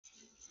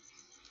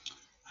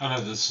Hello,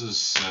 this is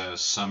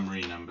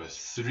summary number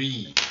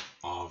 3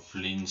 of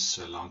Lien's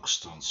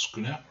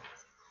lankstaanskoene.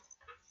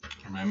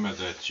 Remember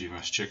that you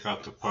must check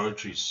out the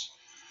poetry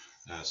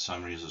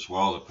summaries as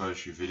well, the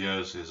poetry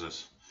videos. There's a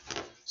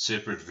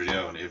separate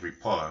video on every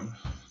poem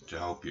to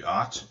help you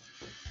out.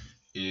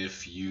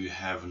 If you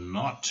have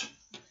not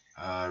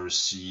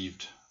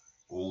received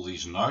all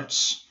these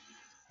notes,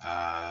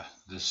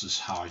 this is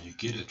how you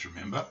get it.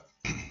 Remember,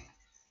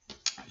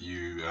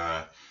 you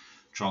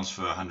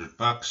transfer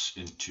 $100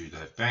 into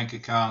that bank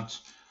account.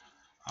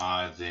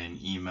 I then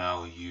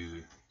email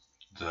you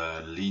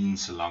the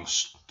Lien's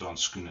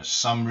lankstaanskoene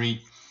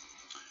summary.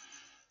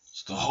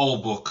 It's the whole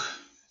book,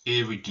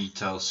 every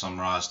detail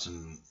summarized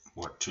in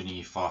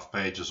 25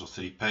 pages or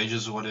 30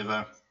 pages or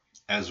whatever,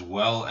 as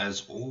well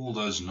as all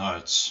those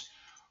notes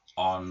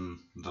on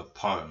the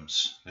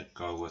poems that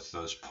go with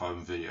those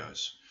poem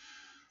videos.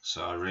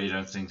 So I really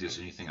don't think there's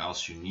anything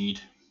else you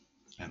need,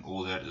 and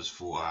all that is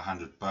for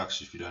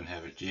 $100. If you don't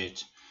have it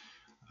yet,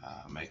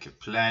 make a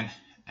plan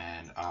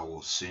and I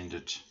will send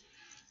it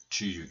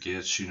to you. Get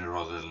it sooner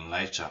rather than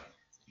later.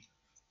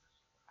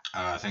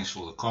 Thanks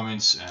for the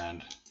comments,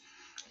 and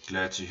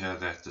glad to hear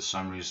that the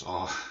summaries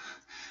are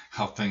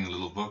helping a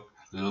little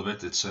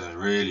bit. It's a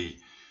really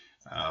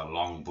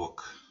long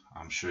book.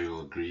 I'm sure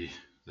you'll agree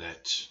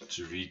that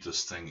to read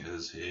this thing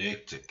is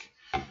hectic.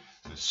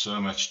 There's so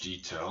much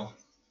detail,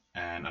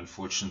 and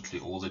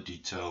unfortunately all the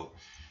detail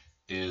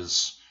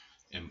is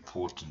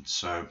important.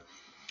 So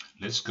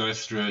let's go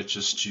through it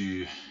just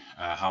to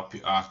help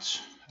you out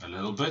a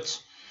little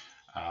bit.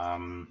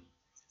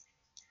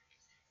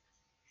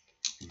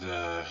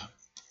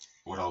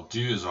 What I'll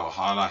do is I'll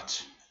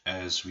highlight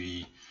as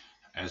we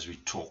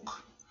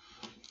talk.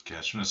 Okay, I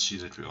just want to see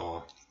that we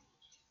are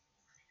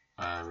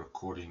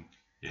recording.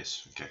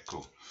 Yes, okay,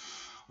 cool.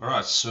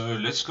 Alright, so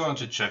let's go on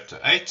to chapter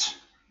 8.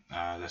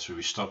 That's where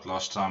we stopped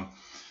last time.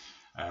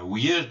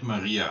 Weird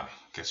Maria.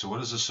 Okay, so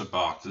what is this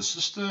about? This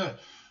is the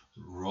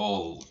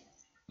role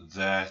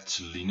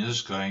that Lien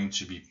is going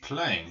to be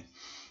playing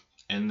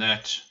in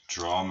that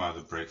drama,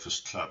 The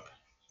Breakfast Club.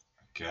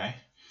 Okay,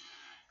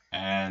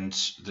 and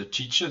the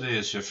teacher there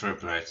is Juffrouw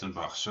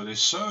Breitenbach. So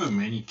there's so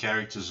many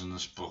characters in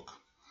this book.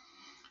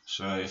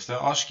 So if they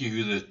ask you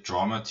who the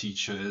drama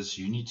teacher is,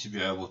 you need to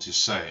be able to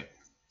say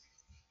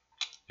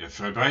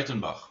Juffrouw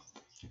Breitenbach.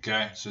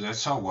 Okay, so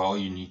that's how well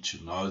you need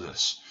to know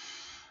this.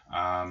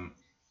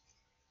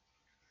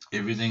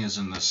 Everything is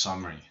in the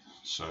summary.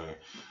 So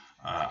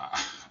I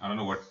don't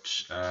know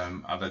what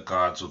other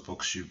guides or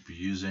books you'd be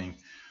using.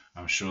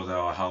 I'm sure they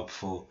are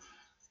helpful,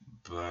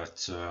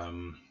 but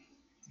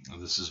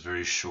this is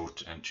very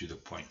short and to the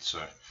point.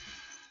 So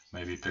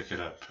maybe pick it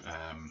up.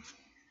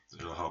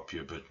 It'll help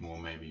you a bit more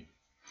maybe.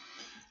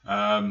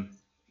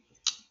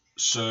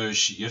 So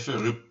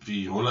Juffrouw roep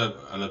die rolle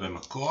hulle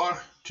bymekaar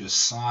to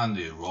assign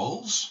their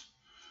roles.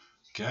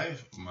 Okay,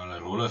 om hulle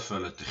rolle vir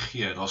hulle te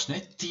gee. Daar's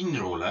net 10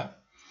 rolle.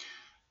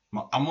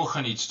 Maar almal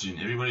gaan iets doen.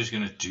 Everybody's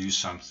going to do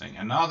something.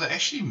 And now they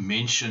actually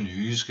mention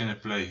who's going to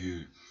play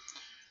who.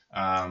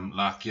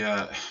 Like,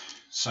 yeah,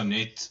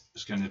 Sonette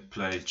is going to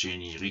play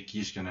Jenny. Ricky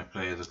is going to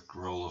play the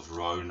role of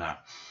Rona.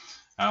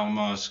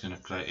 Alma is going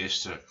to play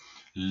Esther.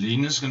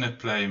 Lien is going to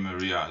play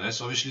Maria.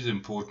 That's obviously the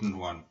important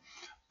one.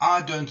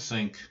 I don't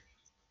think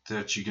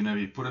that you're going to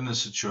be put in a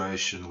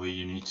situation where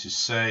you need to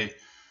say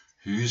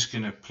who's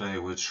going to play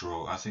which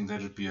role. I think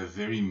that would be a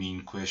very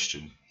mean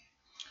question.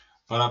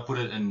 But I put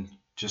it in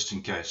just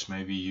in case.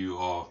 Maybe you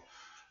are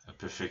a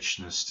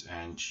perfectionist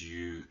and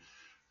you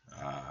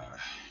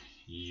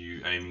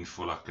aiming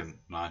for like a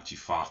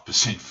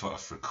 95% for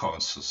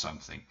Afrikaans or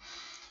something.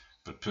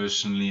 But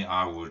personally,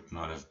 I would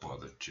not have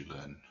bothered to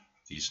learn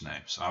these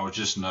names. I would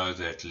just know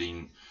that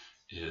Lien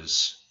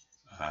is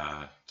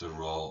the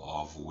role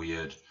of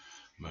Weird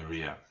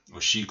Maria,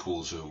 or she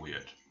calls her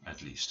Weird,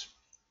 at least.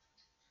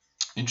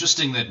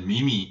 Interesting that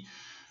Mimi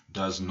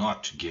does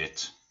not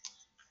get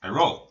a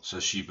role,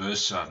 so she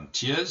bursts out in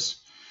tears.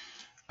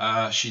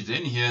 She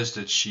then hears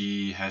that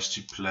she has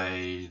to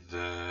play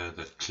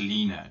the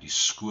cleaner, die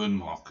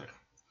skoonmaker.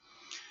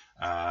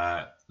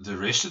 The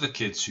rest of the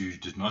kids who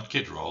did not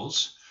get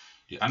roles,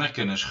 die ander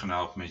kinders gaan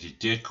help met die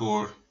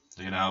decor.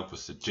 They're going to help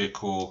with the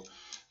decor,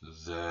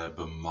 the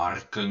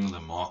bemarking, the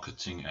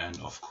marketing, and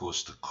of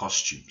course the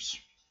costumes.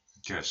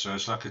 Okay, so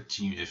it's like a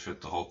team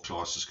effort. The whole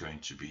class is going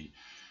to be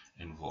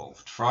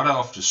involved. Friday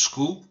after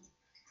school,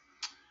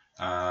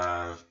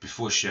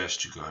 before she has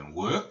to go and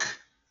work,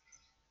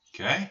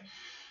 okay,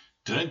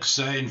 drink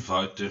sy en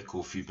Wouter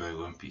koffie by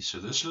Oompie. So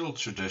this little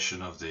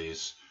tradition of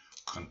theirs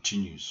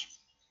continues.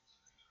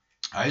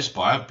 Hy is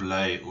baie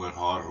bly oor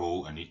haar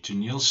rol in die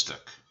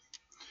toneelstuk.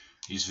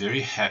 He's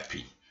very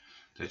happy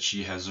that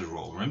she has a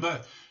role.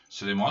 Remember,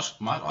 so they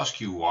might ask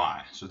you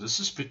why. So this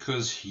is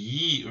because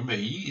he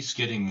is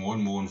getting more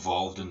and more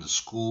involved in the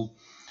school,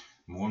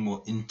 more and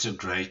more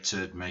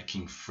integrated,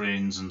 making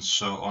friends and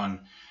so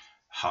on.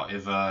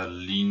 However,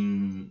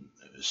 Lien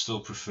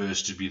still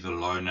prefers to be the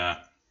loner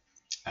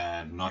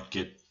and not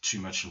get too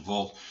much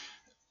involved.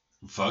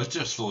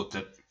 Wouter thought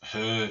that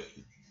her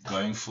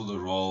going for the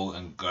role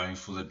and going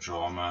for the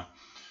drama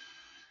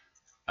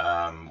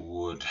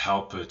would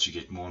help her to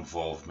get more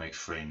involved, make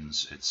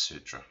friends,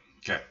 etc.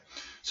 Okay,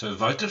 so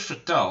Wouter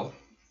vertel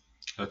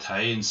dat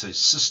hy en sy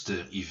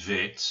sister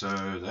Yvette, so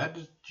that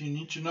you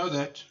need to know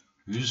that.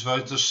 Who's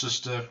Wouter's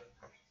sister?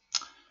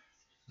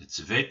 It's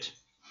Yvette.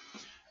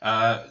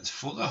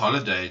 For the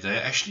holiday,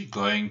 they're actually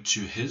going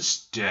to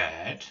his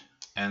dad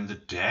and the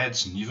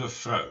dad's nuwe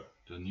vrou,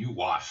 the new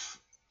wife,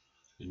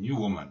 the new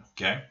woman,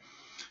 okay,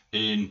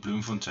 in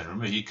Bloemfontein.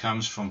 Remember, he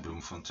comes from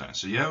Bloemfontein.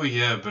 So here we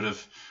hear a bit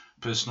of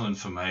personal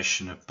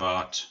information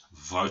about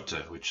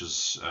Wouter, which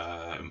is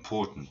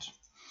important.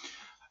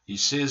 He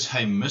says,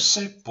 hy mis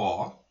sy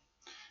pa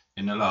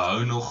en hulle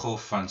hou nogal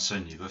van sy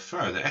nuwe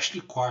vrou. They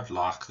actually quite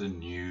like the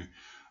new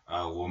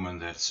woman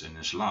that's in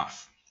his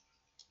life.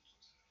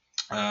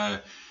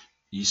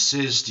 He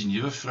says die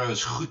nuwe vrou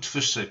is goed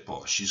vir sy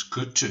pa. She's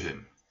good to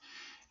him.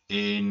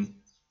 En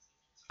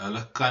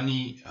hulle kan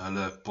nie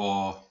hulle pa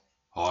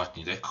haat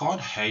nie. They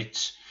can't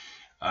hate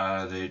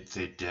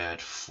their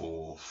dad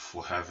for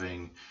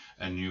having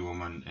a new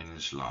woman in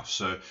his life.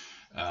 So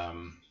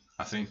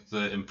I think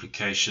the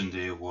implication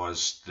there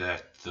was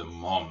that the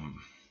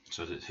mom,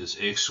 so that his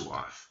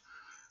ex-wife,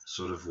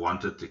 sort of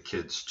wanted the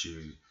kids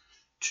to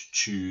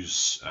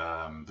choose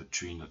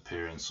between the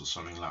parents or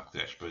something like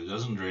that, but it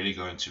doesn't really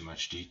go into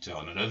much detail,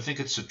 and I don't think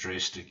it's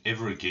addressed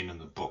ever again in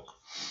the book.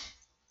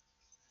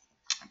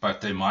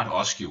 But they might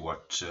ask you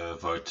what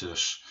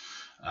Wouter's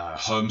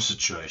home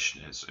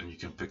situation is, and you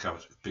can pick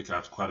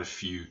out quite a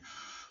few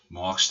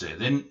marks there.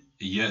 Then,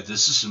 yeah,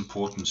 this is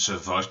important. So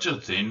Wouter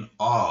then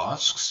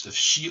asks if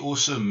she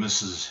also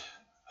misses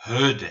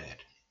her dad,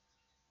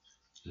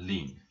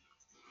 Lien.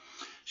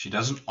 She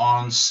doesn't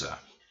answer,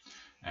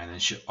 and then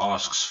she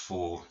asks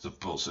for the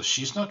bill. So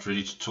she's not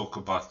ready to talk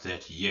about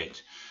that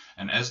yet.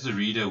 And as the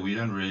reader, we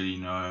don't really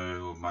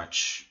know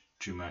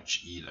too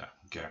much either.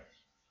 Okay.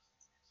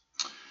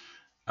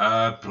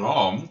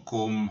 Bram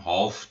kom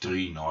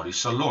 2:30 na die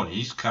salon.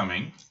 He's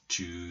coming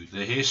to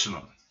the hair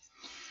salon.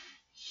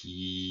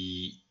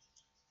 He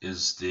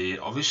is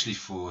there obviously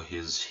for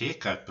his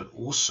haircut, but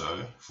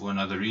also for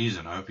another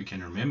reason. I hope you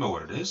can remember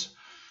what it is.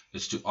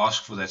 It's to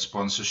ask for that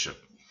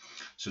sponsorship.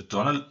 So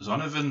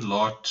Donovan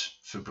laat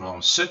vir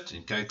Bram sit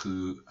en kyk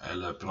hoe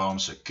hulle Bram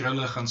se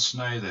krulle gaan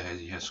sny.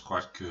 He has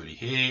quite curly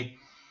hair.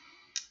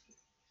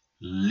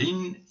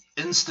 Lien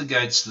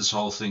instigates this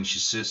whole thing. She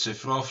says, sy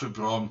vra vir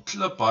Bram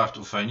kliphard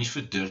of hy nie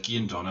vir Dirkie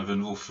en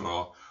Donovan wil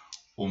vra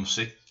om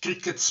sy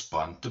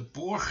cricketspan te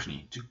borg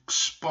nie, to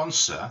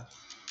sponsor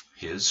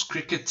his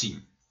cricket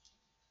team.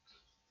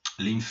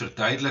 Lien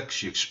verduidelik,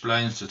 she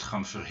explains, dit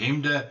gaan vir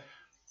hemde,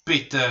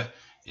 pette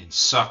en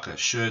sakke,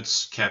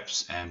 shirts,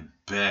 caps and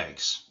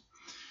bags.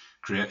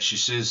 She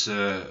says,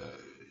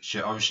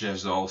 she obviously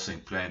has the whole thing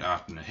planned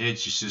out in her head.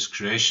 She says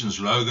Creation's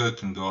logo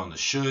can go on the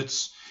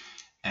shirts,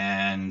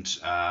 and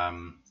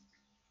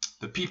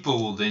the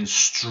people will then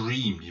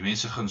stream. Die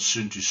mense gaan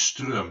soon to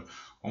stroom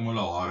om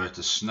hulle hare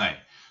te sny.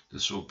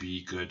 This will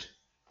be good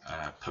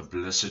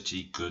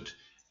publicity, good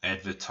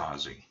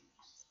advertising.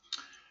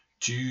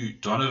 To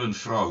Donovan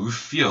vra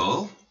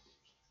hoeveel,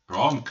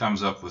 Bram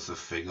comes up with a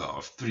figure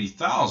of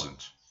 3,000.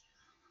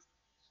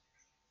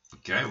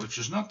 Okay, which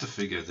is not the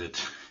figure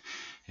that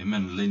him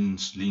and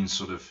Lien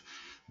sort of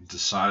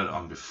decided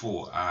on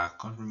before. I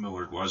can't remember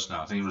what it was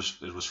now. I think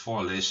it was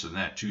far less than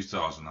that,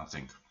 2,000 I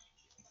think.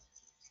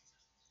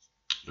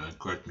 Don't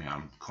quote me,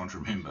 I can't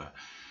remember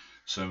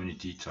so many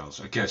details.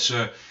 Okay,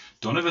 so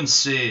Donovan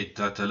said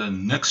that hulle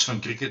niks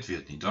van cricket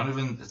weet nie.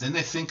 Donovan, then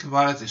they think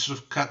about it, they sort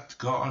of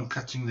go on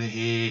cutting the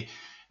hair.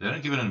 They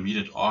don't give an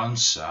immediate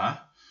answer.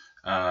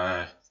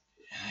 And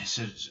they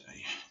said,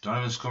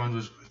 Donovan's comment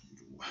was,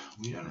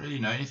 we don't really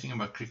know anything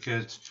about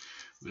cricket.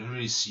 We don't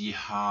really see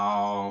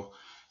how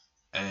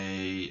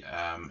a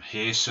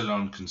hair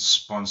salon can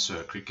sponsor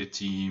a cricket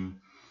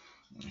team.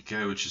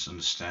 Okay, which is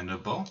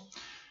understandable.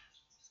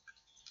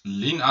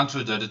 Lien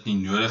antwoord dat dit nie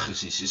nodig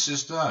is nie. She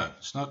says, no,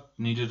 it's not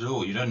needed at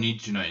all. You don't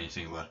need to know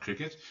anything about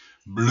cricket.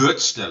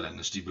 Blootstelling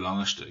is die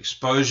belangrikste.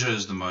 Exposure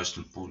is the most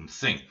important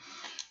thing.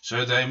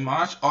 So they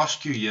might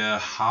ask you here,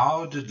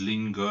 how did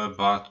Lien go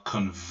about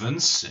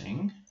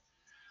convincing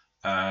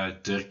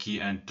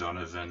Dirkie and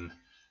Donovan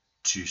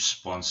to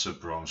sponsor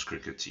Bram's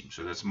cricket team?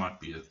 So that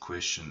might be the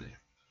question there.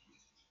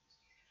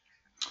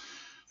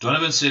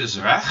 Donovan said, is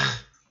reg.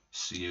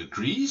 So he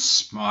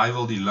agrees, maar hy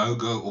wil die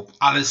logo op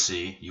alles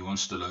hê. He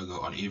wants the logo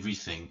on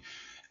everything.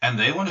 And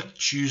they want to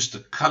choose the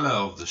color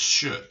of the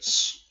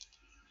shirts.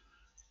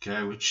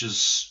 Okay, which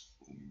is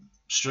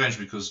strange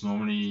because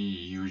normally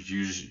you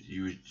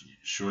would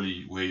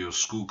surely wear your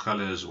school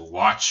colors or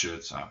white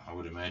shirts, I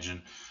would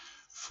imagine,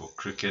 for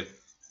cricket.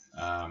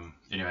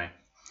 Anyway,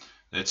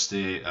 that's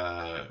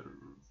their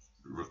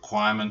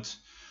requirement.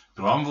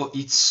 Bram wil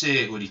iets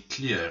sê oor die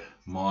kleur,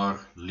 maar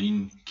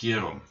Lien keer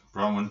hom.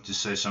 Bram wanted to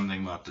say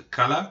something about the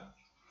color,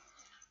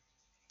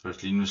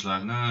 but Lien was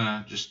like,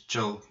 no, just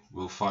chill.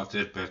 We'll fight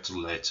that battle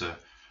later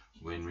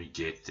when we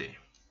get there.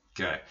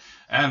 Okay,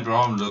 and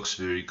Bram looks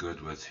very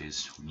good with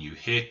his new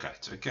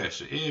haircut. Okay,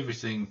 so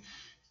everything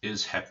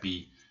is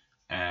happy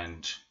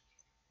and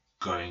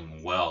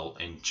going well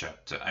in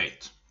chapter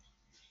 8.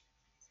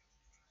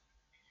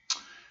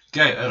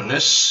 Okay, 'n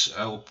rus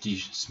op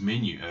die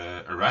menu,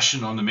 'n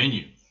Russian on the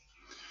menu.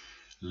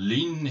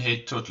 Lien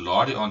het tot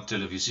laat die aand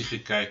televisie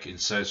gekyk en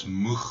sy is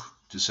moeg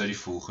toe sy die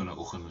volgende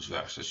oggend moes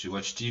werk. So she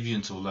watched TV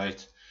until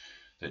late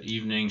that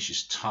evening.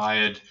 She's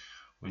tired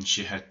when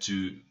she had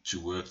to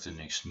work the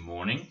next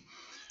morning.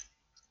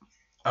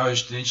 Oh,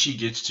 then she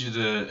gets to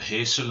the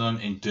hair salon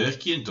en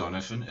Dirkie en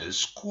Donovan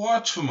is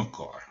kwaad vir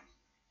mekaar.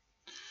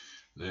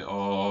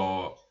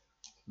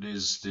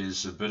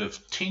 There's a bit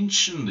of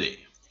tension there.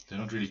 They're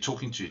not really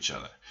talking to each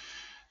other.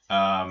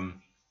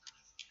 En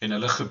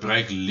hulle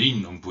gebruik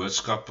Lien om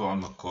boodskappe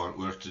aan mekaar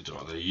oor te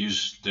dra.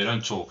 They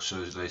don't talk,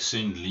 so they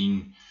send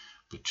Lien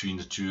between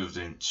the two of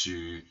them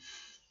to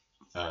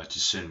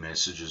send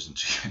messages and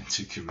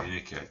to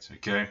communicate.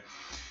 Okay.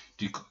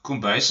 Die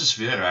kombuis is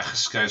weer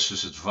reggeskuif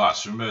soos dit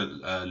was.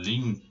 Remember,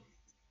 Lien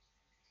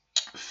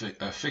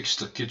fixed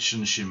the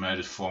kitchen. She made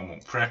it far more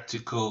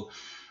practical.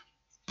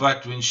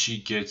 But when she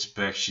gets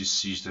back, she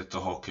sees that the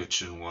whole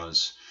kitchen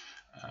was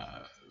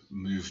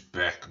moved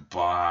back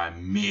by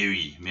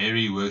Mary.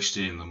 Mary works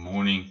there in the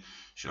morning.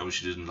 She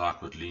obviously didn't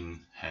like what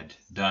Lien had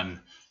done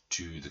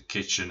to the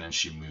kitchen, and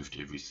she moved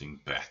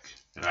everything back.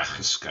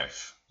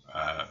 Reggeskuif,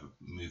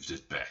 moved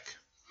it back.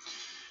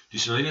 Die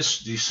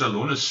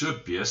salon is so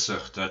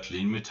besig dat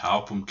Lien moet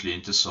help om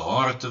kliënte se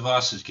hare te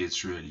was. It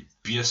gets really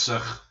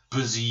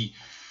busy.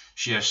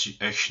 She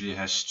actually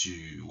has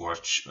to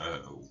wash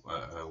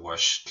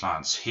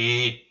clients'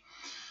 hair.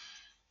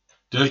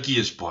 Dirkie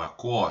is baie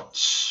kwaad.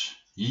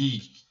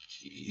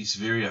 He's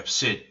very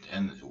upset,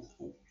 and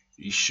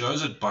he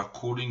shows it by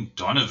calling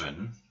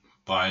Donovan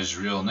by his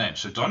real name.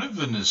 So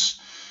Donovan is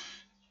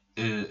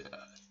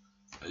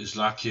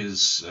like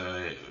his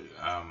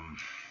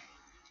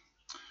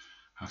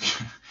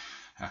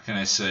how can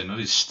I say, not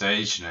his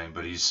stage name,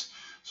 but his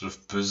sort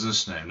of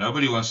business name.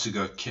 Nobody wants to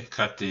go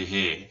cut their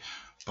hair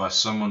by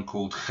someone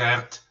called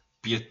Gert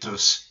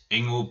Petrus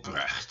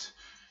Engelbrecht.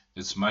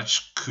 It's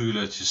much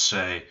cooler to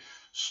say,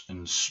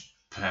 and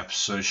perhaps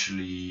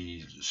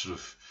socially sort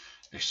of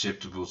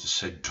acceptable to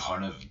say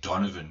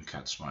Donovan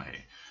cuts my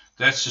hair.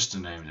 That's just a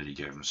name that he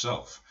gave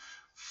himself,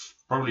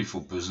 probably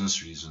for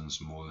business reasons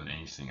more than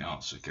anything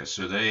else. Okay,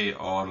 so they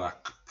are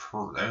like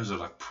those are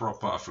like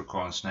proper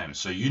Afrikaans names.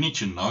 So you need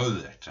to know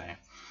that.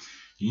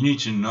 You need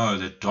to know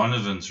that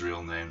Donovan's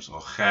real names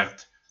are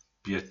Gert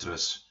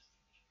Petrus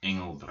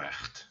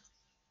Engelbrecht.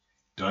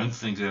 Don't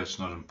think that it's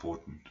not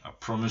important. I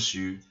promise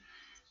you.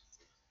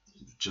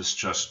 Just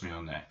trust me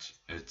on that.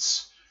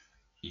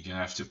 You're going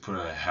to have to put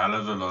a hell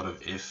of a lot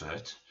of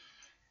effort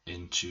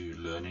into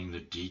learning the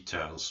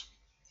details.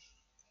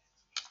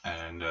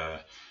 And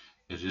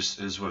it just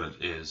is what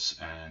it is.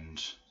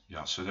 And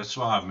yeah, so that's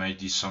why I've made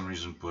these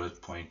summaries and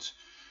bullet points.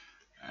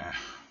 I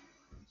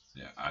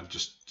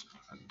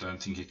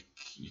don't think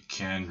you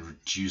can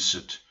reduce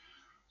it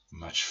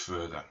much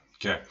further.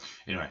 Okay,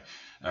 anyway,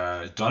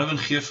 Donovan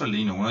gee vir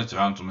Lien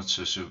R100 omdat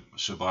sy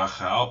so baie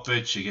gehelp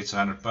het. She gets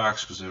 $100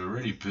 because they were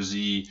really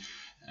busy,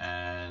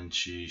 and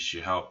she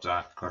helped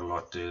out quite a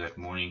lot there that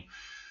morning.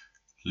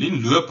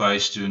 Lien loop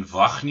huis toe en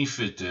wag nie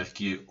vir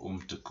Dirkie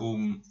om te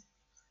kom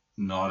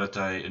nadat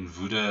hy in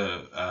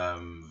woede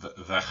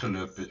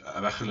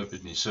weggeloop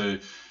het nie. So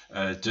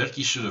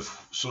Dirkie should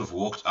have sort of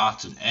walked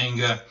out in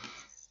anger,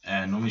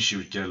 and normally she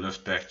would get a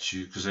lift back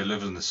to, because they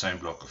live in the same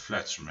block of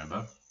flats,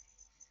 remember?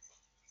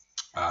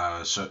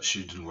 So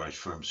she didn't wait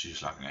for him.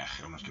 She's like, nah,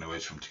 I'm not going to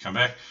wait for him to come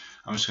back.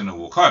 I'm just going to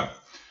walk home.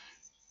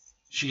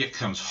 She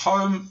comes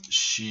home.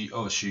 She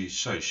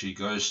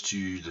goes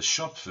to the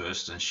shop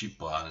first, and she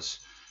buys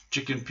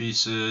chicken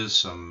pieces,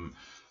 some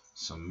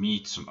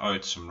meat, some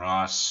oats, some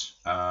rice,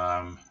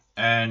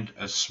 and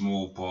a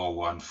small bar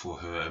one for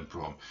her and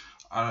Brom.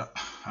 I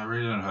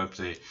really don't hope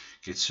they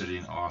get silly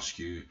and ask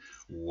you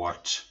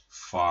what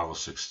 5 or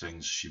 6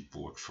 things she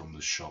bought from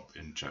the shop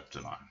in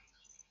chapter 9.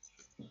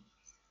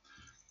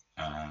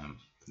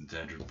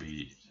 That would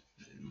be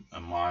a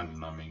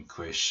mind-numbing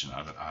question.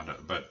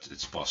 But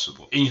it's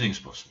possible. Anything's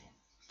possible.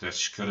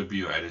 That's got to be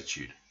your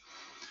attitude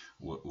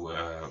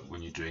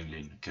when you're doing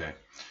Lien. Okay.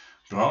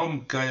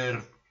 Bram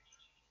kuier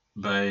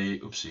by,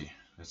 oopsie,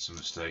 that's a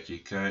mistake. He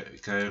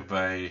kuier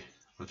by,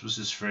 what was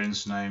his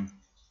friend's name?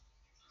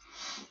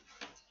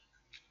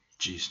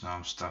 Jeez, now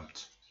I'm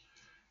stumped.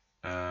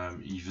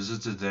 He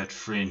visited that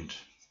friend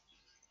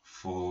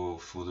for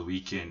the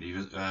weekend.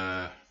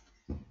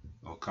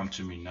 I'll come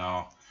to me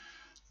now.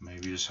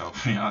 Maybe just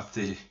help me out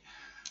there.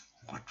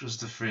 What was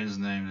the friend's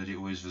name that he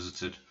always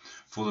visited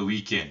for the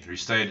weekend?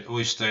 He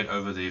always stayed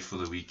over there for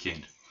the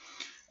weekend.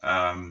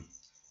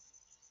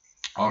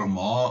 Haar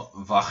ma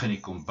wag in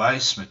die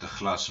kombuis met 'n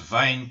glas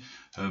wyn.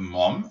 Her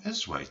mom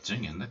is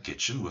waiting in the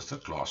kitchen with a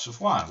glass of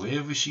wine. Where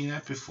have we seen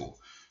that before?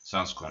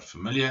 Sounds quite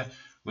familiar.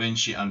 When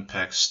she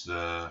unpacks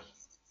the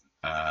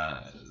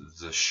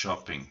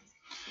shopping,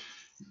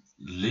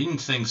 Lien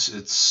thinks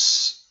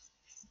it's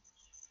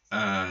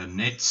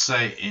net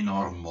sy en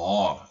haar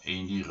ma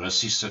en die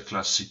Russiese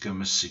klassieke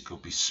musiek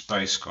op die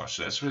spyskaart.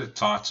 So that's where the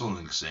title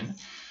links in.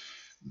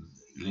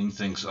 Lien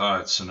thinks,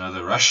 it's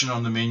another Russian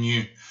on the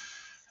menu.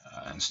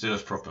 Instead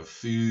of proper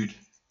food,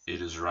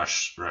 it is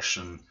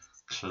Russian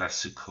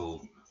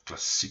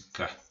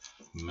klassieke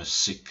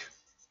musiek.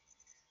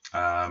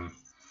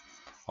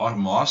 Haar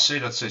ma sê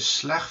dat sy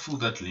sleg voel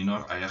dat Lien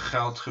haar eie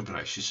geld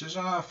gebruik. She says,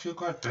 I feel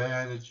quite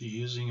bad that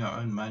you're using your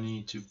own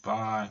money to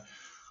buy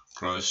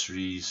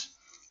groceries.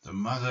 The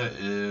mother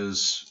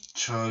is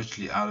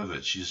totally out of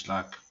it. She's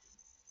like,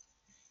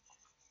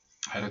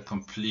 had a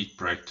complete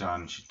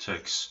breakdown. She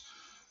takes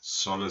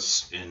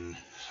solace in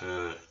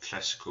her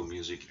classical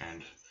music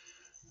and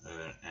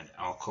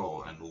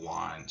alcohol and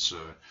wine. So,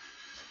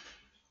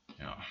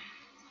 yeah.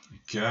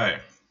 Okay.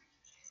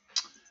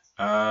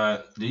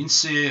 Lien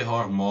sê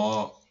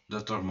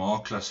dat haar ma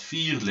klas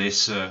 4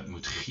 lesse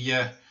moet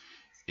gee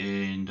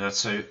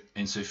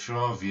en sy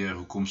vra weer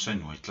hoekom sy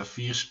nooit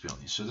klavier speel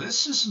nie. So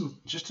this is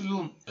just a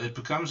little, it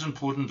becomes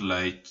important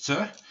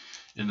later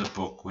in the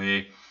book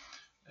where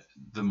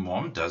the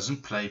mom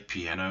doesn't play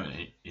piano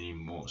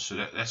anymore. So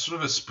that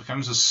sort of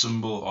becomes a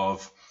symbol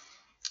of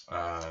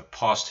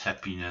past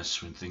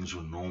happiness when things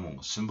were normal,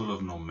 a symbol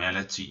of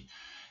normality.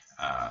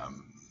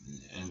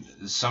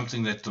 And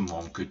something that the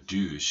mom could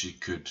do. She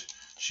could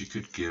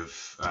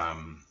give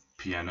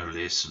piano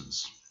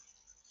lessons.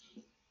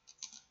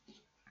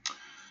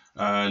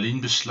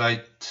 Lien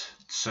besluit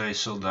sy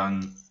sal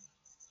dan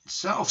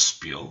self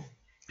speel.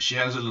 She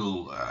has a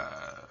little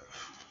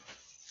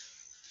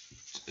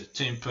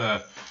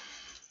temper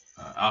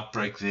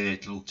outbreak there, a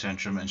little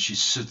tantrum, and she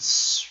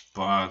sits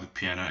by the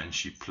piano and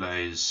she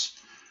plays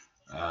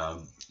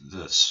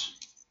this.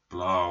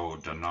 Blauw,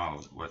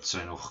 Danal, wat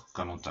sy nog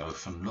kan onthou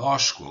van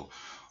laerskool.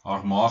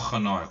 Haar ma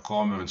gaan na haar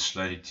kamer en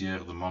sluit die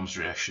deur. The mom's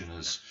reaction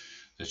is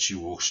that she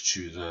walks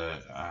to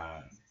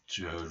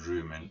her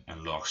room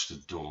and locks the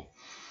door.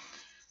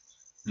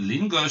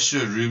 Lien goes to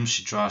her room.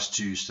 She tries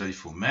to study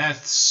for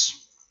maths.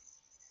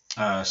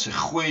 Sy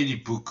gooi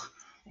die boek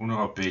onder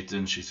haar bed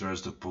en she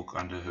throws the book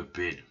under her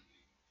bed.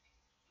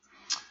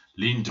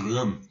 Lien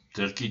droom.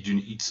 Dirkie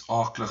doen iets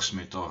aakligs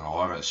met haar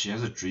hare. She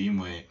has a dream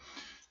where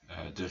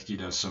Dirkie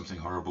does something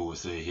horrible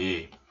with her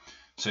hair.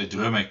 Sy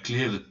droom hy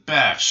kleer dit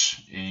pers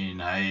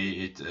en hy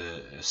het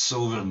 'n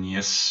silwer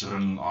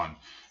neusring aan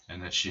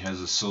and that she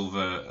has a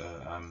silver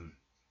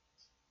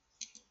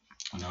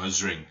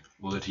nose ring,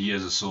 or that he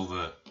has a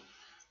silver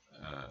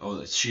or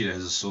that she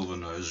has a silver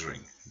nose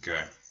ring.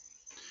 Okay.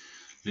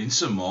 Lien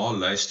se ma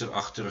luister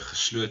agter 'n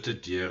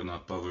geslote deur na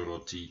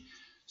Pavarotti.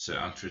 Sy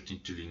antwoord nie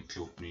toe Lien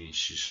klop nie.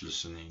 She's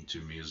listening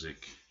to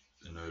music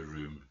in her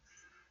room.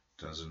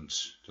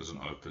 Doesn't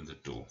open the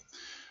door.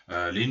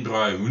 Lien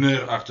braai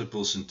hoender,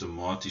 aardappels en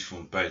tomatie vir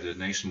ontbyt. The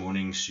next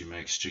morning she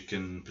makes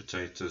chicken,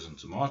 potatoes and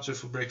tomato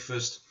for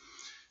breakfast.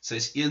 Sy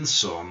is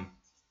eensaam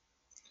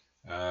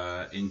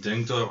en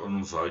dink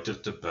daaraan om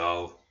Wouter te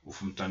bel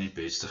of om Tannie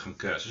Bets te gaan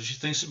kuier. So she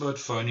thinks about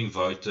phoning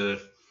Wouter.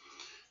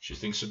 She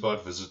thinks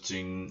about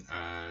visiting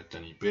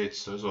Tannie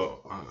Bets. Those are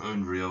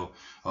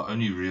our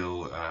only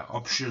real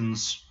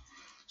options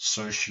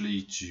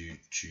socially to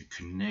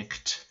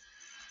connect.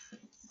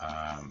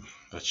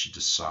 But she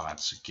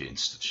decides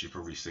against it. She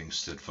probably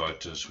thinks that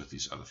Wouter's with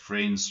his other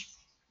friends,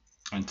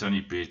 and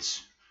Tannie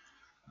Bets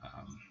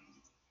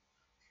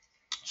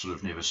sort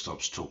of never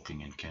stops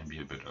talking and can be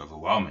a bit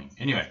overwhelming.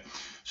 Anyway,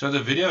 so the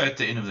video at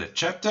the end of that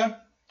chapter,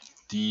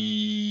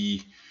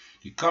 die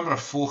camera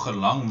volg 'n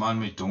lang man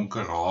met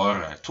donker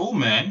hare, a tall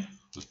man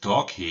with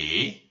dark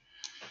hair.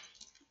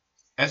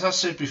 As I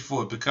said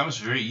before, it becomes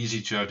very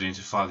easy to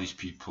identify these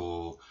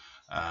people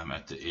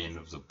at the end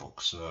of the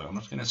book. So I'm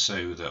not going to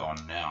say who they are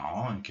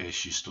now in case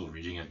she's still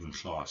reading it in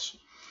class.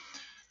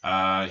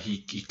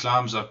 He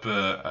climbs up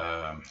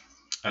a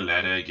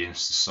ladder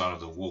against the side of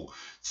the wall.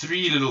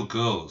 3 little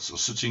girls are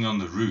sitting on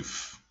the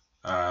roof.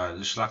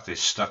 Looks like they're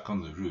stuck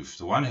on the roof.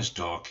 The one has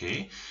dark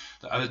hair.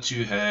 The other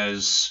two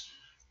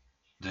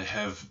they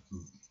have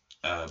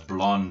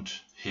blonde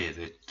hair.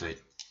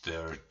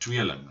 They're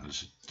tweeling.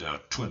 They're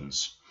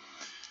twins.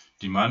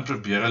 Die man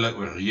probeer hulle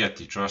oorreed.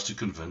 He tries to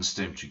convince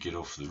them to get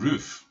off the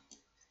roof.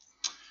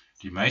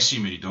 Die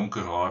meisie met die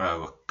donker hare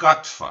hou 'n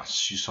kat vas.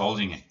 She's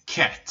holding a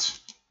cat.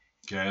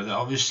 Okay, they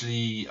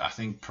obviously, I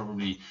think,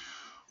 probably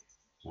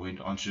went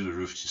onto the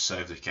roof to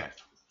save the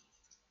cat.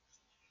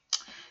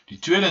 Die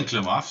tweeling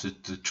klim af.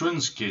 The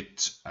twins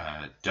get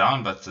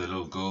down, but the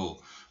little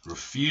girl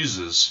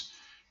refuses.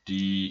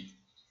 Die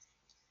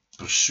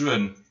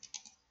persoon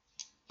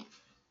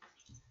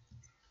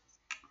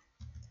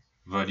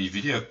wat die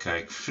video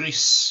kyk,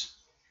 vries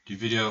die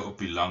video op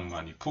die lang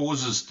man. He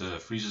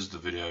freezes the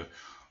video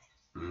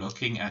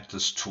looking at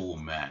this tall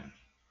man.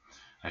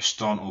 Hy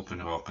staan op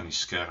en raak aan die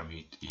skerm.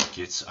 He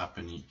gets up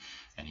and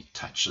he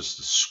touches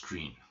the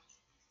screen.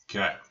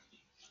 Okay.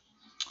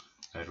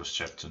 That was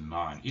chapter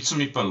 9. Iets om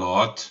die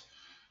palaat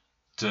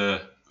te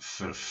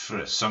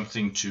verfris.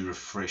 Something to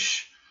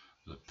refresh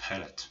the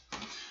palate.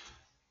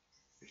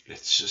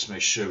 Let's just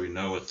make sure we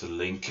know what the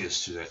link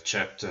is to that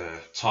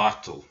chapter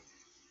title.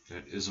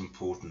 That is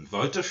important.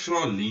 Wouter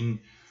vra Lien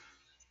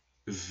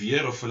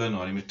weer of hulle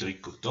na die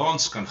matriek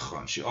dans kan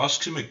gaan. She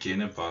asks him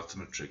again about the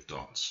matric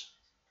dance.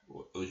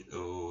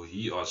 Or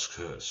he asks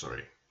her,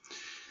 sorry.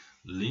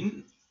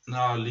 Lien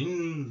Now,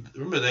 Lien,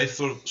 remember they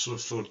sort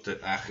of thought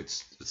that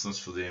it's not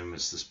for them,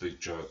 it's this big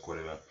joke,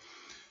 whatever.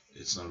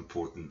 It's not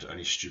important,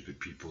 only stupid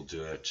people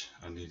do it,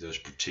 only those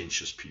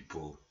pretentious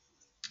people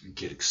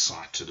get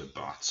excited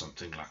about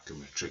something like a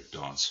matric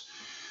dance.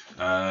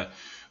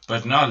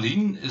 But now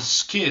Lien is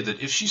scared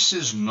that if she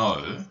says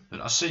no,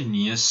 that I say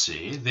nee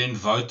say, then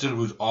Wouter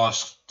would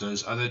ask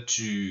those other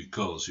two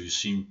girls who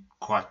seem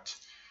quite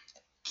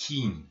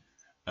keen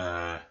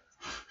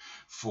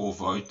for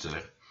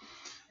Wouter,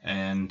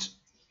 and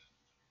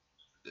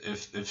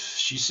if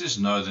she says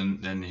no,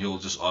 then he'll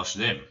just ask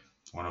them,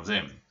 one of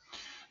them.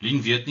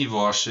 Lien weet nie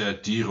waar sy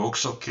die rok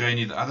sal kry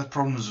nie. The other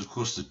problem is, of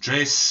course, the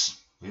dress.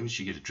 Where would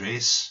she get a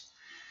dress?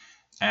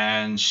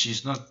 And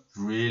she's not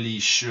really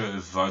sure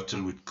if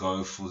Wouter would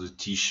go for the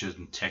t-shirt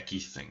and tacky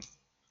thing.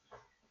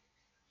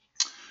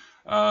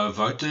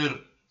 Wouter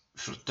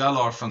vertel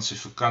haar van sy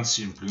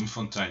vakansie in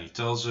Bloemfontein. He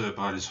tells her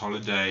about his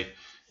holiday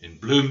in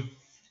Bloem.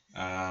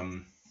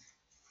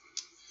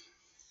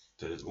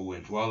 That it all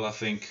went well, I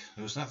think.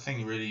 There was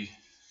nothing really,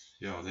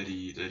 that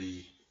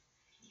he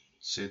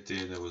said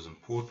there that was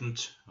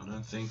important, I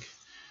don't think.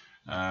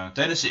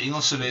 Tijdens die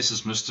Engelse les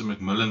is Mr.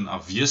 Macmillan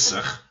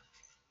afwesig,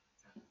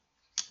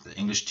 the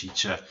English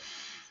teacher,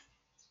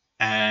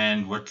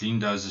 and what Lien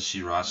does is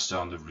she writes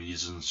down the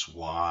reasons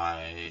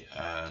why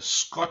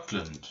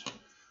Scotland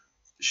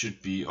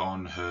should be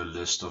on her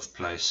list of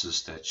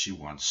places that she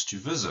wants to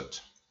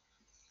visit.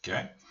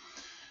 Okay.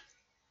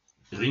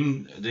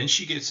 Then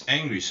she gets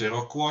angry. Sy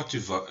raak kwaad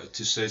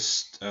toe sy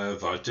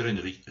Wouter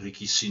en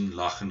Rikkie sien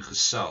lag en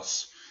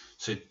gesels.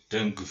 Sy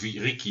dink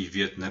Rikkie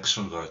weet niks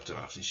van Wouter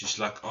af. And she's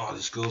like, oh,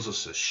 these girls are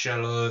so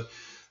shallow.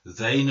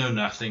 They know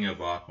nothing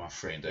about my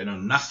friend. They know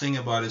nothing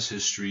about his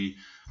history,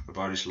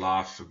 about his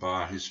life,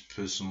 about his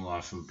personal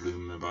life in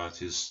Bloem, about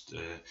his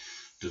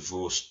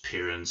divorced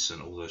parents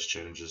and all those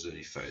challenges that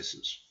he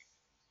faces.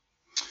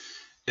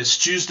 It's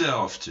Tuesday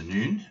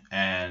afternoon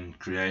and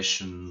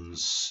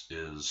Creations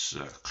is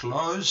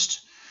closed.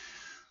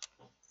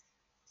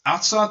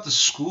 Outside the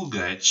school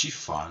gate, she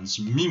finds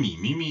Mimi.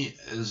 Mimi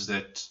is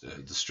that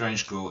the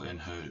strange girl in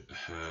her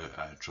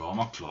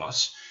drama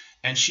class,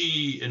 and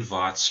she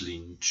invites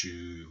Lien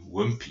to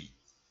Wimpy.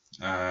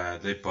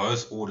 They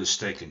both order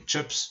steak and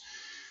chips.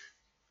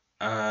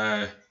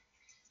 And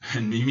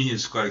Mimi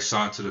is quite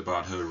excited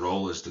about her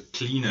role as the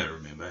cleaner,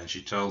 remember, and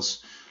she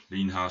tells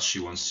Lien how she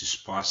wants to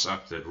spice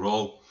up that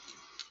role,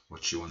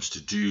 what she wants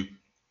to do.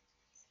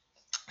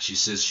 She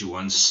says she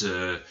wants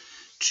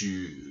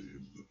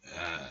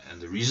and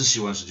the reason she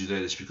wants to do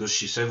that is because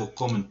she sê wil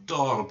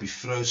kommentaar op die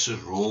vrou se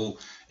rol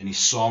in die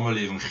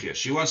samelewing gee.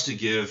 She wants to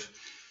give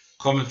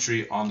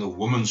commentary on the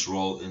woman's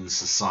role in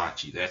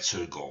society. That's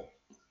her goal.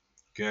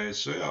 Okay,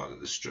 so yeah,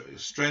 a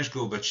strange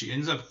girl, but she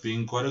ends up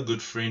being quite a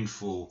good friend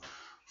for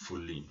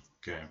Lien.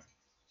 Okay.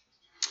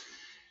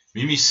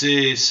 Mimi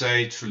sê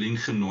sy het vir Lien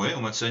genooi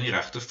omdat sy nie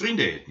regte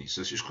vriende het nie.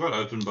 So she's quite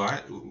open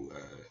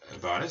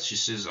about it. She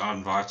says, I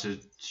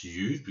invited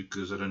you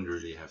because I don't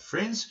really have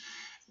friends.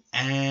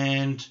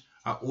 And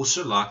I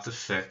also like the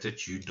fact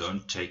that you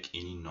don't take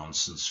any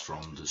nonsense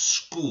from the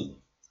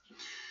school.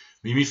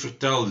 Mimi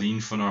vertel Lien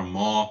van haar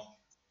ma.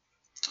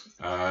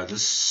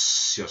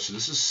 This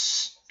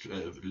is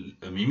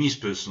Mimi's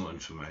personal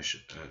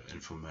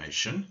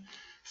information,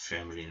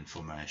 family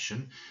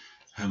information.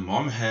 Her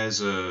mom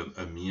has a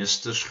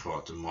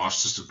meestersgraad, a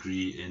master's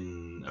degree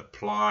in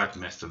applied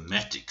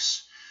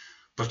mathematics,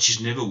 but she's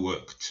never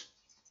worked.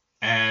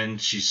 And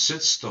she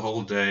sits the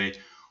whole day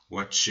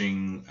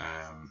watching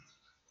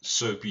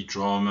soapy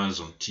dramas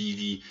on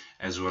TV,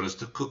 as well as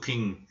the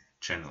cooking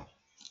channel.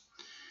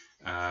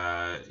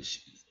 Her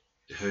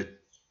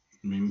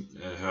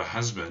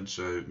husband,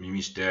 so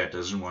Mimi's dad,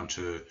 doesn't want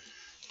her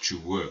to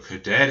work. Her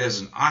dad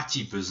has an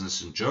IT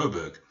business in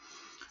Joburg,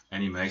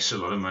 and he makes a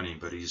lot of money,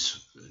 but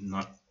he's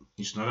not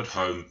at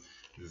home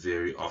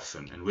very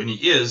often. And when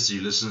he is, he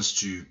listens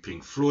to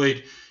Pink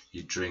Floyd,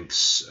 he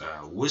drinks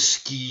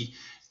whiskey,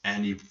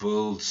 and he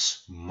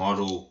builds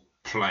model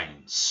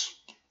planes.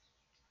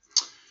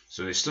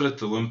 So they're still at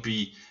the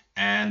Wimpy,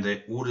 and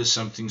they order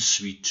something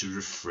sweet to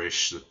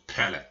refresh the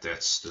palate.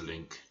 That's the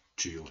link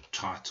to your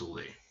title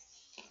there.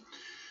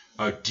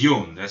 Oh,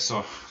 Dion, that's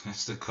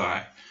the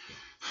guy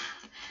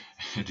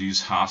at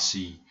whose house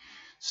he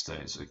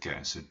stays.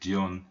 Okay, so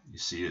Dion, you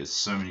see there's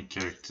so many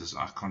characters,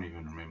 I can't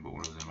even remember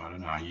all of them. I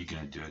don't know how you're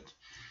going to do it.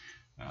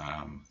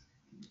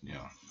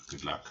 Yeah,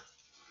 good luck.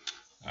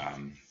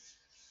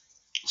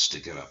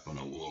 Stick it up on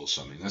a wall or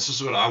something. This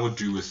is what I would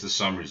do with the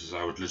summaries, is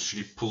I would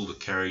literally pull the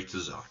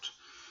characters out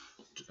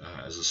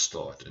as a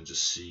start and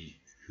just see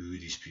who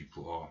these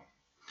people are.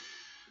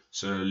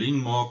 So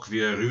Lien maak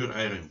weer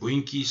roereier en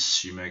boontjies.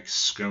 She makes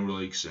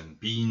scrambled eggs and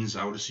beans.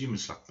 I would assume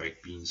it's like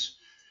baked beans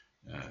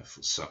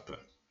for supper.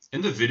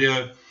 In the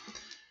video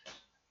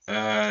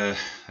that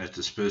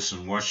this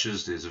person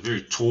watches, there's a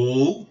very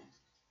tall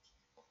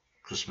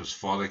Christmas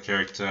father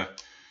character.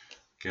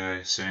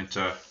 Okay,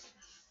 Santa.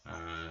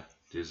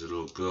 There's a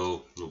little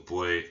girl, little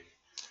boy,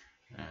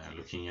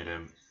 looking at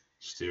him,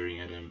 staring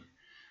at him.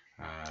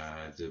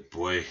 The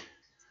boy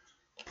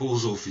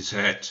pulls off his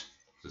hat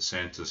the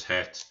Santa's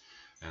hat,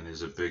 and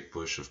there's a big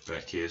bush of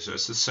black hair. So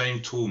it's the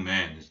same tall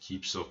man. It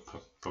keeps up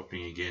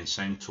popping again.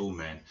 Same tall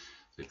man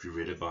that we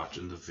read about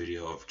in the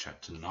video of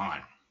chapter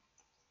 9.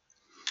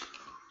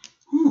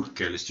 Whew.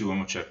 Okay, let's do one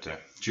more chapter.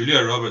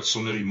 Julia Roberts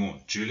sonder die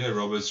mond. Julia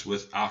Roberts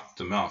without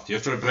the mouth.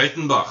 Juffrou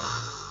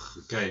Breitenbach.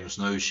 Okay, you must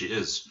know who she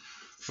is.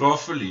 Vra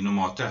vir Lien om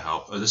haar te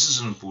help. Oh, this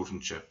is an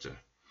important chapter.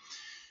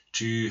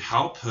 To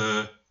help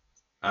her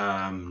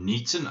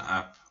neaten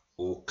up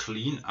or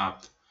clean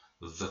up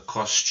the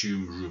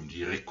costume room,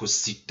 die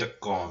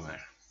requisitekamer.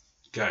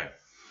 Okay.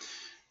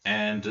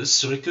 And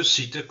this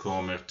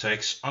requisitekamer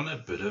takes on a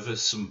bit of a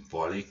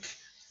symbolic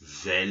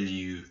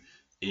value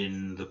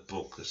in the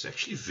book. There's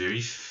actually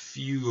very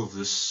few of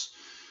this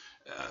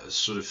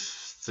sort of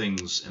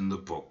things in the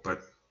book,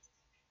 but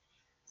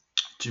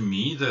to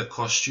me the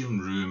costume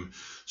room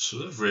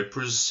sort of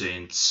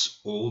represents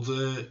all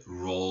the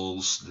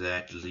roles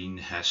that Lien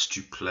has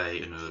to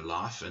play in her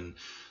life, and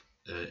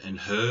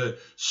her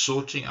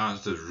sorting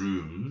out the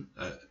room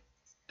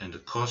and the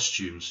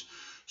costumes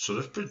sort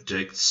of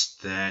predicts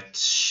that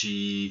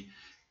she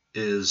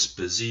is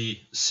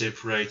busy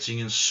separating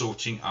and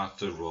sorting out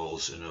the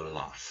roles in her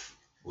life,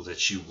 or that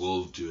she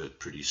will do it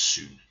pretty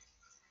soon.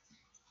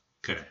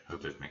 Okay,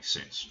 hope that makes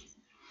sense.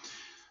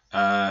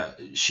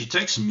 She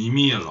takes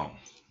Mimi along.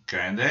 Okay,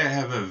 and they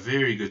have a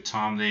very good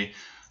time there.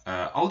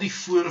 Al die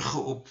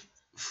vorige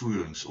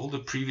opvoerings, all the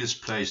previous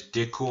plays,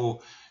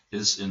 decor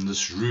is in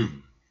this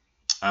room.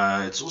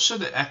 It's also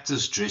the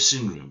actor's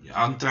dressing room, die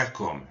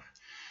aantrekkamer.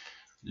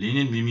 Lien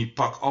en Mimi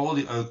pak al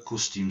die ou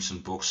kostuums in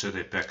bokse,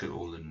 they pack it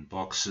all in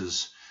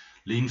boxes.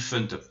 Lien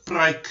vind 'n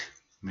pruik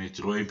met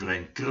rooi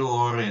bruin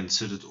krulhare en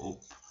sit dit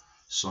op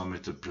saam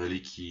met 'n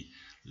brilletjie.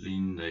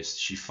 Lien,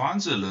 she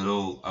finds a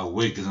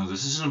wig. Now,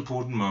 this is an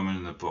important moment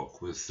in the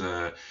book, with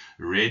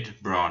red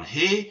brown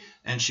hair,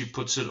 and she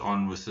puts it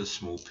on with a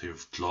small pair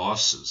of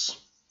glasses.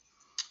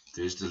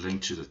 There's the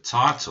link to the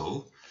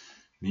title.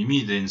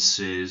 Mimi then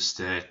says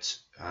that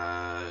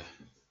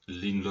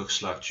Lien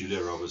looks like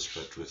Julia Roberts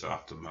but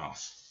without the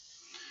mouth.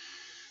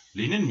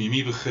 Lien en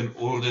Mimi begin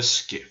orde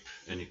skep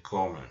in die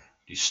kamer.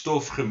 Die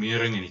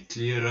stofgemering en die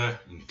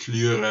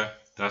kleure,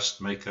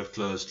 dust, makeup,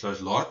 clothes,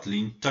 laat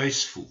Lien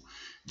tuis voel.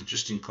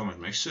 Interesting comment.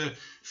 Makes her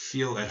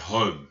feel at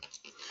home.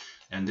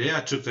 And there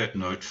I took that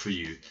note for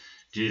you.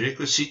 Die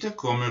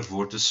requisitekamer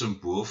word 'n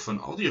simbool van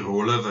al die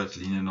rolle wat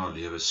Lien in haar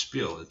lewe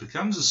speel. It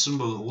becomes a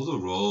symbol of all the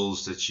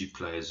roles that she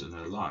plays in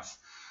her life.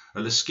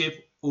 Hulle skep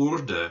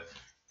orde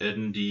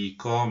in die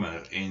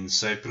kamer en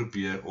sy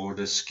probeer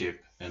orde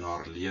skep in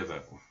haar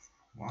lewe.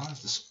 Wow,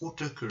 this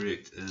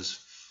autocorrect is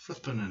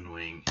flippin'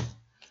 annoying.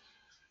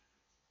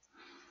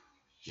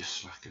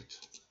 Just like it.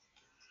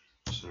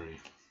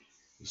 Sorry.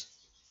 It's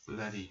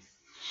bloody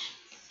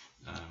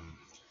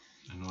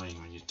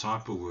annoying when you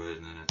type a word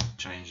and then it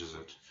changes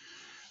it.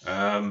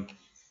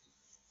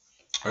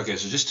 Okay,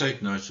 so just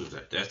take note of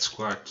that. That's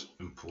quite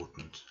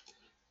important.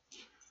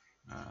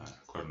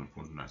 Quite an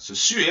important note. So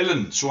Sue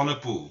Ellen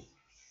Swanepoel.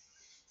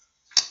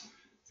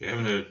 We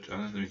haven't heard. I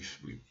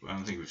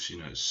don't think we've seen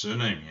her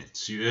surname yet.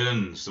 Sue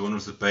Ellen's the one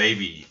with the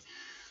baby,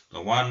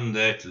 the one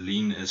that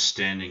Lien is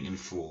standing in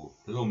for.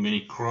 Little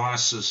mini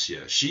crisis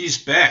here. She's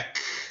back.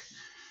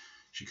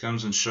 She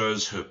comes and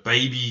shows her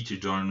baby to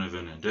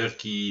Donovan and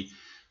Dirkie.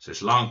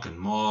 Sy's lank en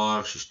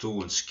maar, she's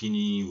tall and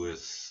skinny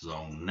with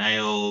long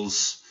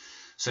nails.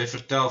 Sy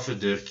vertel vir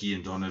Dirkie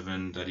en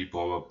Donovan dat die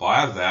baba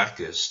baie werk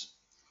is,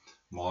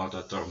 maar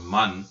dat haar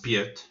man,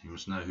 Piet, you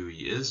must know who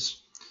he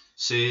is,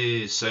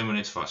 sê sy moet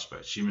net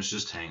vasbyt. She must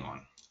just hang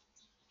on.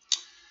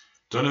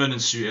 Donovan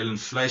and Sue Ellen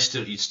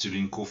fluister iets toe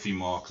Lien koffie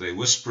maak. They're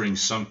whispering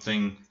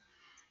something.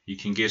 You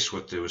can guess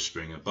what they're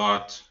whispering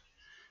about.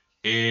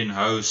 En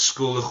hou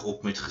skuldig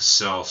op met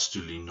gesels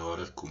toe Lien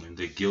nader kom, and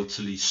they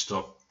guiltily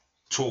stop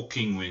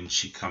talking when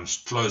she comes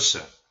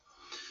closer.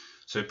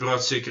 Sy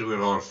praat seker oor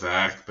haar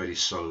werk by die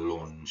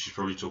salon. She's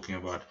probably talking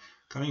about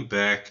coming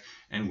back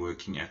and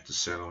working at the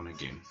salon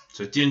again.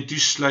 So teen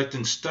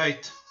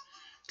toesluitingstyd,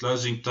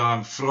 closing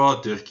time,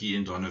 vra Dirkie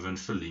en Donovan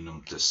vir Lien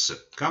om te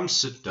sit. Come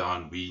sit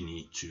down, we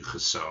need to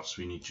gesels,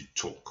 we need to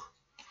talk.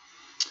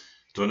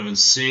 Donovan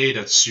sê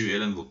dat Sue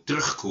Ellen wil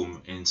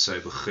terugkom en sy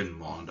begin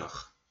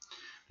maandag.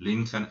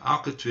 Lien kan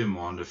elke 2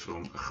 maande vir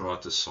hom 'n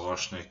gratis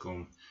haarsny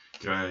kom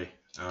kry.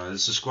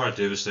 This is quite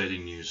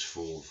devastating news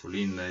for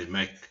Lien. They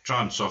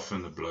try and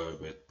soften the blow a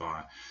bit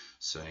by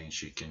saying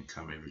she can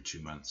come every 2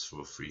 months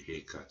for a free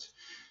haircut.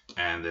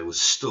 And they will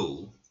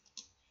still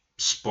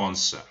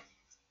sponsor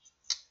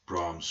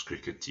Brahms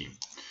cricket team.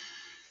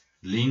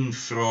 Lien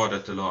vra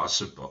dat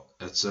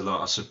hulle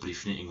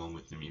asseblief nie Engel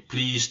moet noem.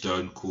 Please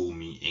don't call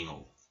me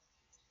Engel.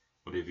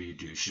 Whatever you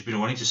do. She's been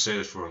wanting to say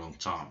that for a long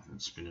time.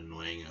 It's been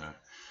annoying her.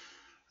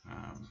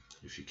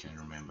 If you can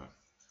remember.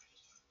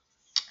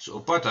 So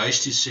op pad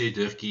huis toe sê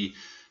Dirkie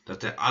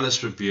dat hy alles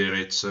probeer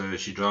het. So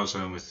she drives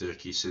home with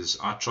Dirkie, says,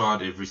 I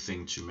tried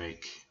everything to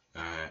make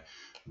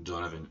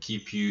Donovan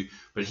keep you,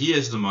 but he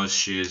has the most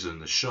shares in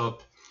the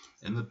shop,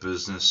 in the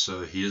business,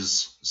 so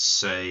his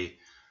say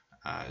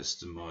is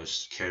the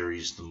most,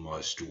 carries the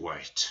most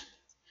weight.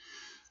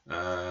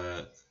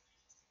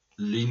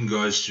 Lien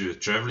goes to a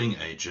traveling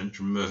agent.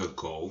 Remember her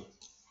goal,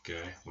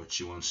 okay, what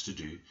she wants to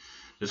do.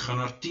 Dit gaan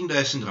haar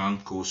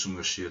R10,000 kos om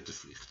oorsee te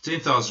vlieg.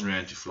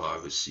 R10,000 to fly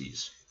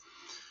overseas.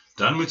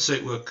 Dan moet sy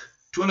ook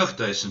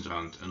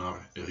R20,000 in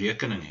haar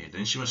rekening hê.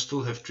 Then she must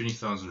still have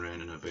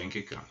R20,000 in her bank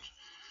account.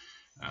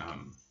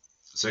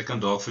 Sy kan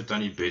dalk vir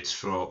Tannie Bets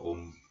vra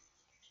om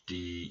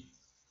die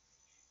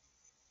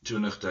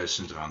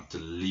R20,000 te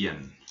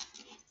leen.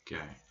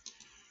 Okay.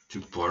 To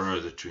borrow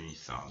the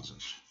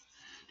 20,000.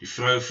 Die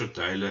vrou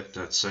verduidelik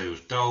dat sy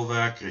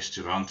hotelwerk,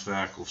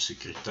 restaurantwerk of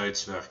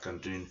sekuriteitswerk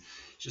kan doen.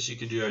 So you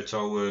can do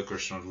hotel work,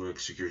 restaurant work,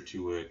 security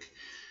work.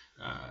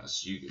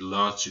 So you're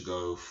allowed to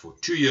go for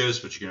 2 years,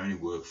 but you can only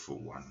work for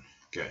 1.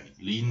 Okay,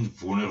 Lien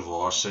wonder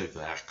waar sy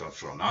werk kan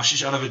vra. Now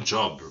she's out of a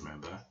job,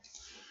 remember?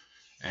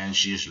 And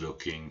she's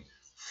looking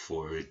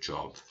for a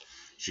job.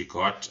 She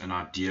got an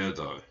idea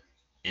though,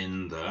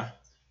 in the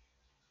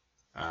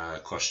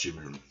costume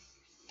room.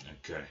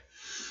 Okay.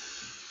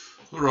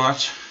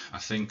 Alright, I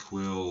think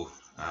we'll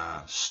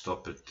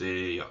stop it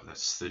there. Yeah,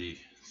 that's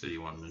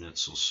 31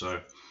 minutes or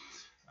so.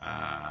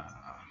 I'm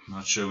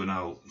not sure when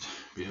I'll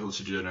be able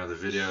to do another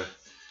video.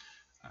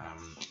 I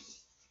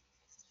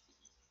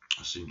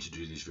seem to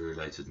do these very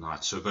late at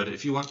night. So, but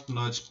if you want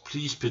notes,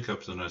 please pick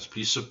up the notes.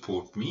 Please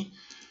support me.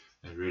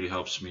 It really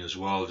helps me as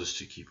well just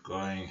to keep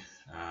going.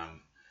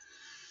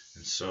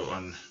 And so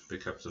on.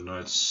 Pick up the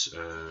notes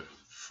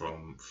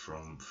from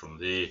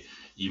there.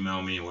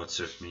 Email me,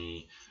 WhatsApp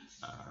me.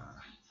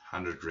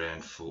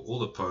 R100 for all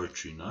the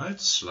poetry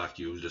notes, like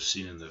you would have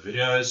seen in the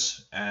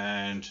videos,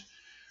 and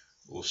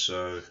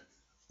also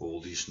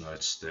all these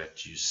notes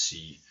that you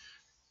see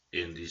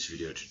in these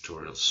video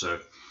tutorials. So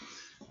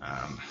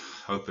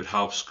hope it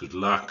helps. Good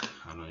luck.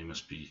 I know you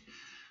must be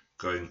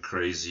going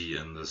crazy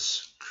in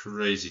this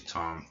crazy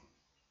time.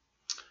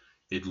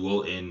 It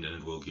will end and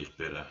it will get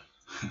better.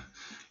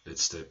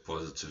 Let's stay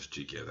positive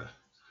together.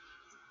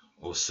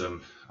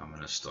 Awesome. I'm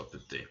going to stop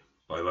it there.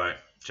 Bye bye.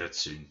 Chat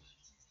soon.